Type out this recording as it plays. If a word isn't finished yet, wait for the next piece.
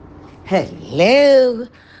Hello,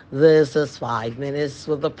 this is 5 Minutes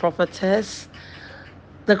with the Prophetess,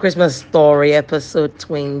 the Christmas Story, episode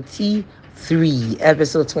 23.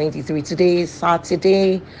 Episode 23. Today is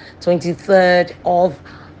Saturday, 23rd of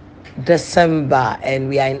December, and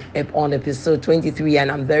we are on episode 23.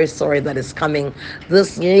 And I'm very sorry that it's coming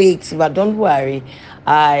this late, but don't worry.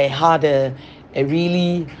 I had a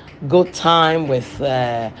really good time with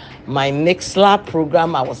my Mixlr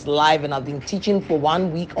program. I was live and I've been teaching for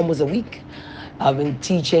 1 week, almost a week. I've been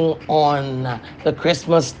teaching on the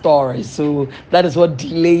Christmas story. So that is what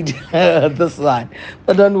delayed this one.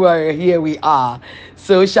 But don't worry, here we are.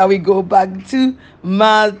 So shall we go back to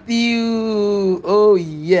Matthew? Oh,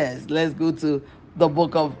 yes. Let's go to the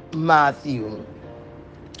book of Matthew.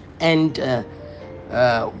 And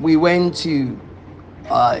we went to,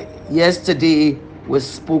 yesterday, we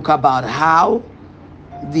spoke about how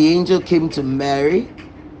the angel came to Mary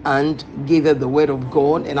and gave her the word of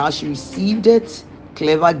God, and how she received it.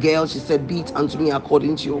 Clever girl, she said, "Be it unto me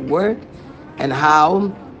according to your word," and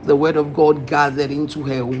how the word of God gathered into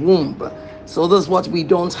her womb. So this is what we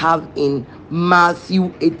don't have in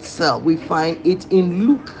Matthew itself. We find it in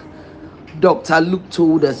Luke. Dr. Luke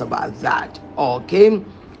told us about that. Okay,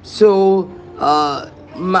 so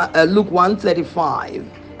Luke 1:35,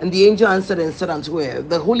 and the angel answered and said unto her,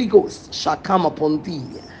 "The Holy Ghost shall come upon thee,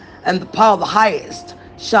 and the power of the highest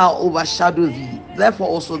shall overshadow thee. Therefore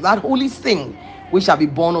also that holy thing which shall be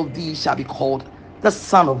born of thee shall be called the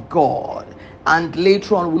Son of God." And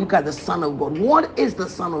later on, we look at the Son of God. What is the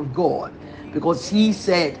Son of God? Because he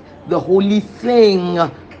said the holy thing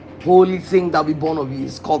that will be born of you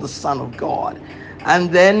is called the Son of God.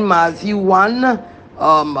 And then Matthew 1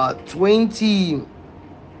 20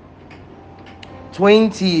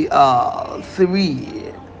 23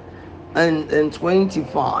 and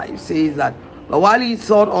 25 says that, "But while he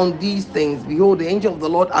thought on these things, behold, the angel of the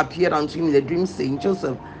Lord appeared unto him in a dream, saying,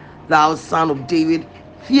 Joseph, thou son of David,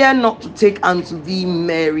 fear not to take unto thee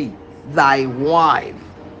Mary thy wife,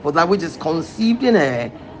 for that which is conceived in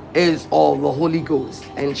her is of the Holy Ghost,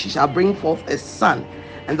 and she shall bring forth a son,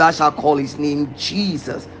 and thou shalt call his name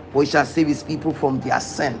Jesus, for he shall save his people from their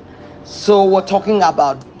sin." So we're talking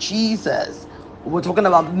about Jesus. We're talking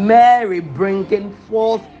about Mary bringing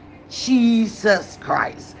forth Jesus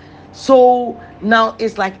Christ. So now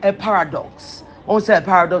it's like a paradox. When we say a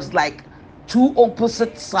paradox, like two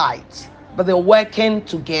opposite sides, but they're working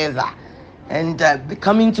together, and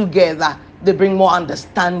coming together, they bring more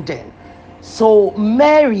understanding. So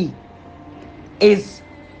Mary is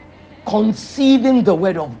conceiving the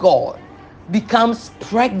word of God, becomes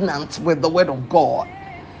pregnant with the word of God,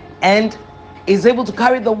 and is able to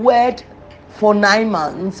carry the word for 9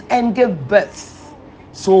 months and give birth.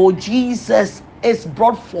 So Jesus is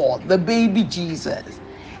brought forth, the baby Jesus.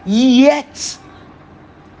 Yet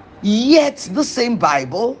the same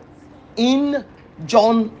Bible in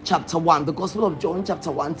John chapter 1, the Gospel of John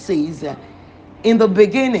chapter 1 says, "In the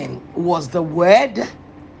beginning was the Word,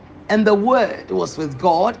 and the Word was with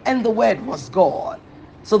God, and the Word was God."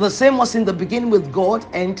 So the same was in the beginning with God,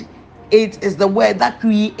 and it is the Word that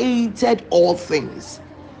created all things.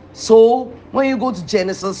 So when you go to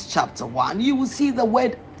Genesis chapter 1, you will see the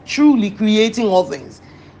Word truly creating all things.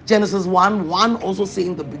 Genesis 1:1 also saying,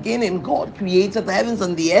 "In the beginning God created the heavens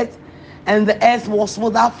and the earth was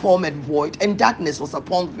without form and void, and darkness was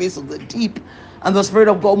upon the face of the deep, and the Spirit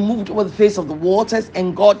of God moved over the face of the waters,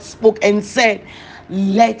 and God spoke and said,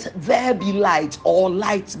 Let there be light," or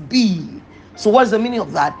 "light be." So what's the meaning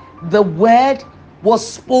of that? The word was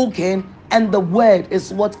spoken, and the word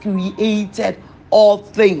is what created all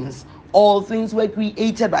things. All things were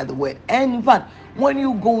created by the word. And in fact, when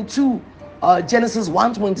you go to Genesis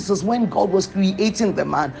 1:20, says, when God was creating the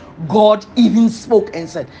man, God even spoke and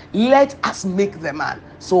said, "Let us make the man."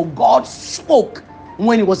 So God spoke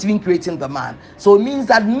when he was even creating the man. So it means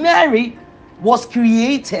that Mary was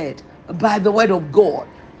created by the word of God,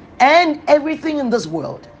 and everything in this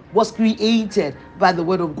world was created by the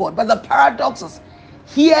word of God. But the paradox is,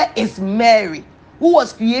 here is Mary, who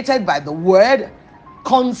was created by the word,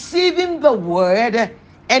 conceiving the word,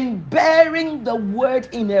 and bearing the word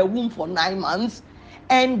in her womb for 9 months,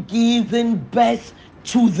 and giving birth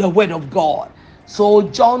to the word of God. So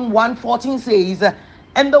John 1:14 says,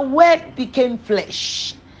 "And the word became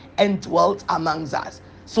flesh and dwelt amongst us."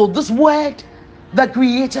 So this word that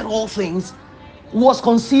created all things was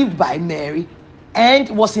conceived by Mary and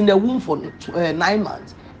was in the womb for 9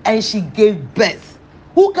 months, and she gave birth.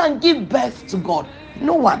 Who can give birth to God?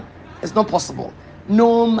 No one. It's not possible.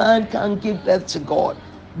 No man can give birth to God.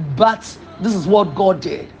 But this is what God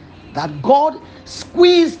did, that God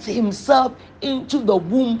squeezed himself into the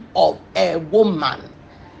womb of a woman,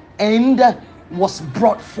 and was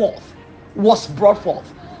brought forth. Was brought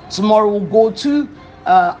forth. Tomorrow we'll go to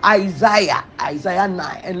Isaiah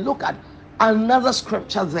 9, and look at another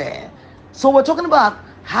scripture there. So we're talking about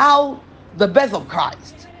how the birth of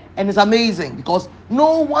Christ, and it's amazing because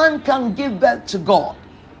no one can give birth to God,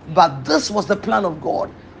 but this was the plan of God.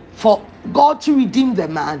 For God to redeem the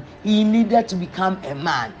man, he needed to become a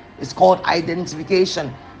man. It's called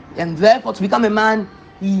identification. And therefore, to become a man,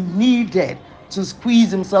 he needed to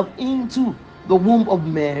squeeze himself into the womb of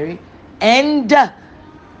Mary and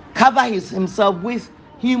cover himself with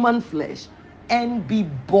human flesh and be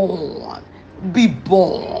born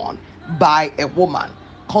by a woman,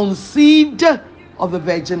 conceived of the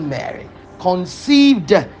Virgin Mary,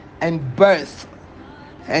 conceived and birth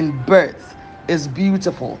is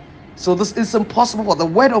beautiful. So this is impossible for the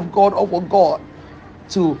word of God or for God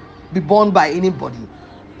to be born by anybody,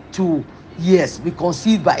 to be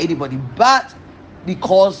conceived by anybody, but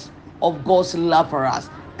because of God's love for us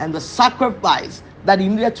and the sacrifice that he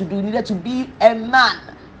needed to do, he needed to be a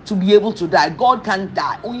man to be able to die. God can't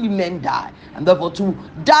die, only men die, and therefore to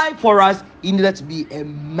die for us, he needed to be a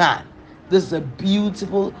man. This is a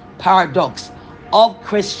beautiful paradox of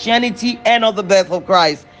Christianity and of the birth of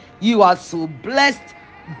Christ. You are so blessed,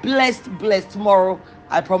 blessed. Tomorrow,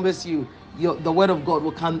 I promise you, the word of God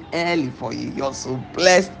will come early for you. You're so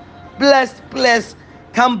blessed.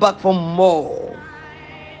 Come back for more.